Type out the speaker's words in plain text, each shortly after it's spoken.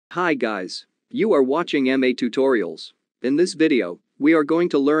Hi guys. You are watching MA Tutorials. In this video, we are going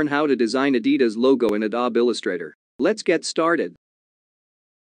to learn how to design Adidas logo in Adobe Illustrator. Let's get started.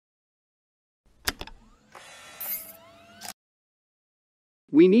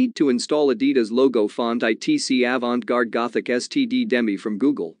 We need to install Adidas logo font ITC Avant-Garde Gothic STD Demi from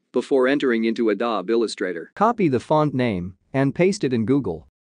Google before entering into Adobe Illustrator. Copy the font name and paste it in Google.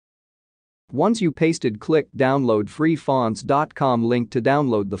 Once you pasted, click download freefonts.com link to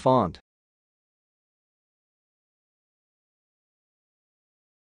download the font.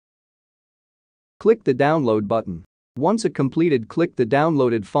 Click the download button. Once it completed, click the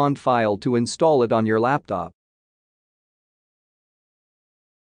downloaded font file to install it on your laptop.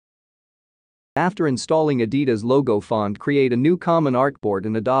 After installing Adidas logo font, create a new common artboard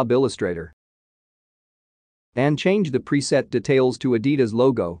in Adobe Illustrator and change the preset details to Adidas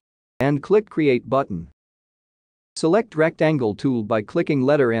logo and click Create button. Select Rectangle tool by clicking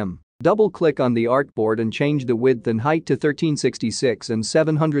letter M. Double-click on the artboard and change the width and height to 1366 and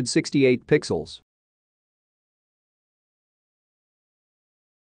 768 pixels.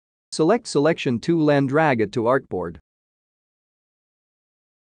 Select Selection tool and drag it to artboard.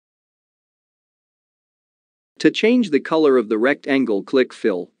 To change the color of the rectangle, click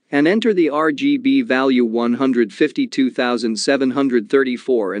Fill and enter the RGB value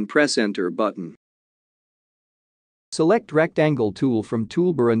 152,734 and press Enter button. Select Rectangle tool from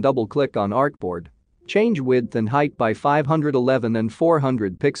toolbar and double-click on artboard. Change width and height by 511 and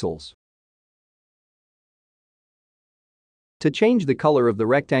 400 pixels. To change the color of the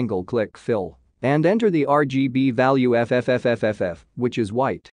rectangle, click Fill and enter the RGB value FFFFFF, which is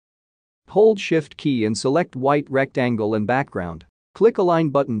white. Hold Shift key and select white rectangle and background. Click Align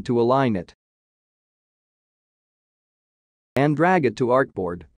button to align it and drag it to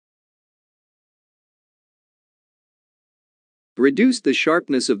artboard. Reduce the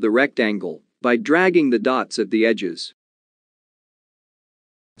sharpness of the rectangle by dragging the dots at the edges.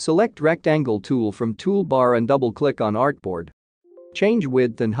 Select Rectangle tool from toolbar and double-click on artboard. Change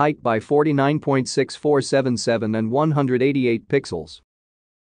width and height by 49.6477 and 188 pixels.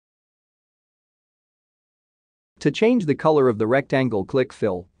 To change the color of the rectangle, click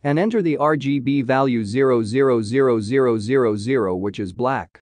Fill and enter the RGB value 000000, which is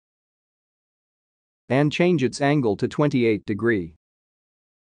black, and change its angle to 28 degrees.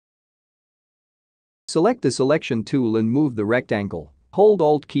 Select the Selection tool and move the rectangle. Hold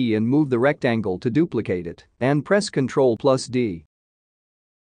Alt key and move the rectangle to duplicate it and press Ctrl+D.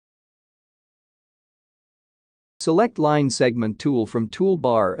 Select Line Segment tool from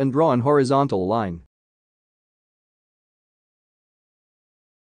toolbar and draw an horizontal line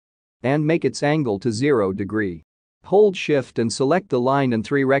and make its angle to 0 degree. Hold Shift and select the line and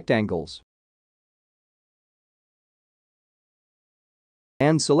 3 rectangles.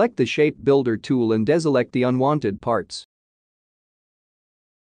 And select the Shape Builder tool and deselect the unwanted parts.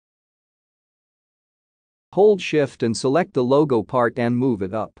 Hold Shift and select the logo part and move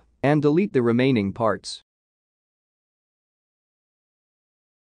it up and delete the remaining parts.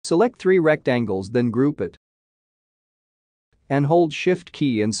 Select 3 rectangles, then group it and hold Shift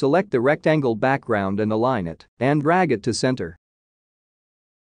key and select the rectangle background and align it and drag it to center.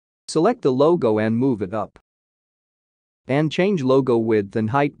 Select the logo and move it up and change logo width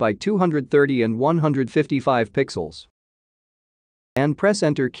and height by 230 and 155 pixels and press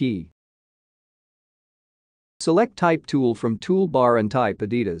Enter key. Select Type tool from toolbar and type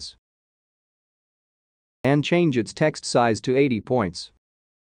Adidas and change its text size to 80 points.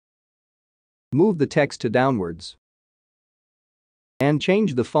 Move the text to downwards and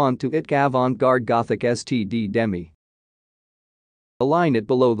change the font to ITC Avant-Garde Gothic STD Demi. Align it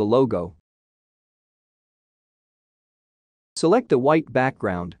below the logo. Select the white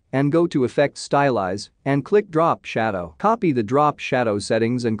background and go to Effect Stylize and click Drop Shadow. Copy the drop shadow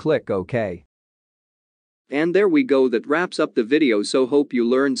settings and click OK. And there we go, that wraps up the video, so hope you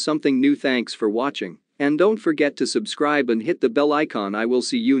learned something new. Thanks for watching and don't forget to subscribe and hit the bell icon. I will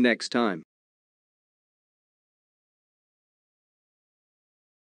see you next time.